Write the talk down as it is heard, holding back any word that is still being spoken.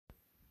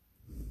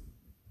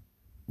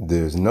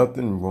There's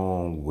nothing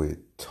wrong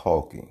with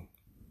talking,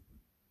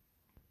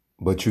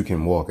 but you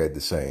can walk at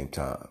the same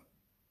time.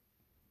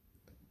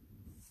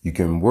 You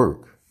can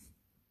work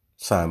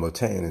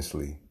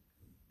simultaneously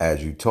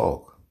as you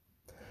talk.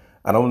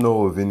 I don't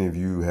know if any of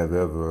you have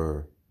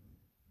ever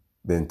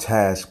been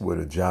tasked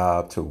with a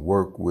job to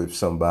work with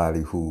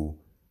somebody who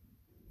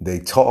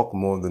they talk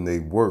more than they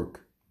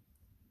work,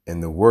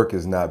 and the work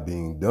is not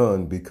being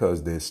done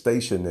because they're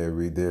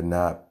stationary, they're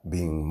not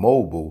being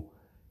mobile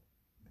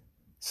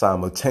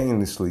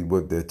simultaneously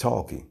with their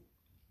talking.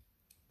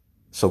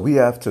 So we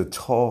have to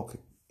talk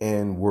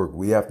and work.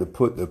 We have to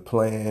put the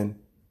plan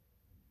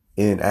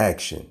in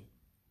action.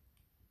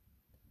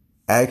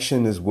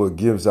 Action is what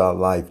gives our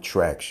life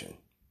traction.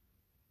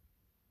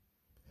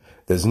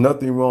 There's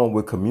nothing wrong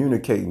with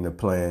communicating the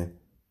plan.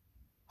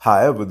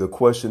 However, the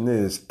question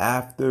is,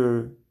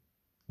 after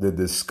the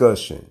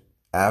discussion,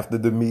 after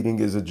the meeting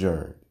is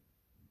adjourned,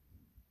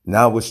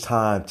 now it's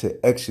time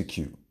to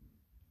execute.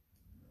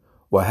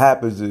 What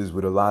happens is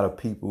with a lot of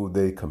people,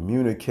 they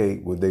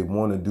communicate what they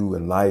want to do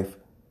in life.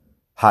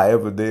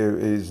 However, there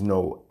is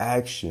no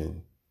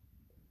action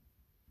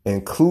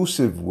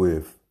inclusive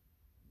with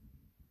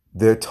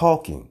their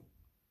talking.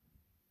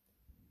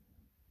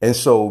 And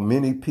so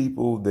many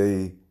people,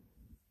 they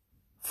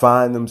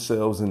find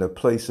themselves in a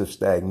place of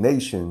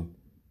stagnation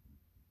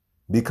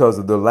because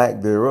of the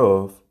lack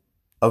thereof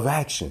of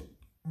action.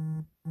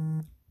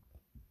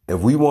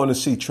 If we want to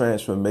see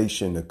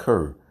transformation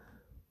occur,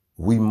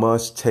 we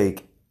must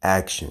take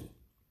action.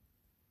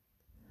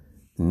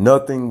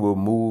 Nothing will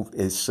move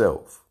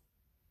itself.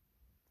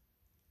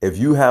 If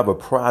you have a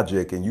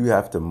project and you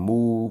have to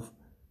move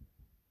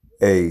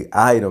an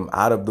item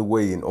out of the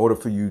way in order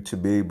for you to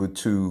be able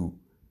to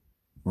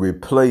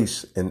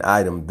replace an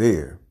item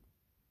there,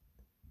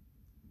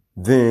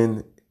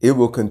 then it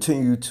will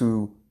continue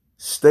to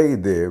stay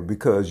there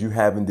because you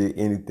haven't did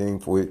anything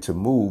for it to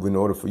move in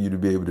order for you to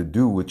be able to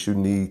do what you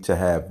need to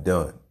have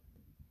done.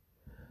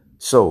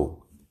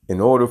 So in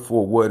order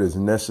for what is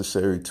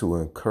necessary to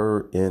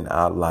occur in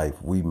our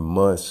life, we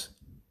must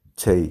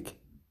take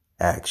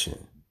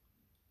action.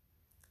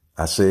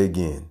 I say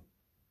again,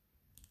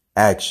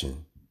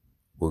 action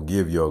will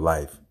give your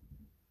life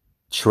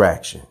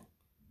traction.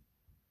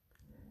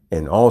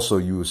 And also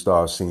you will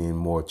start seeing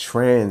more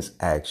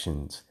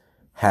transactions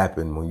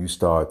happen when you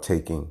start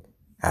taking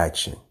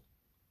action.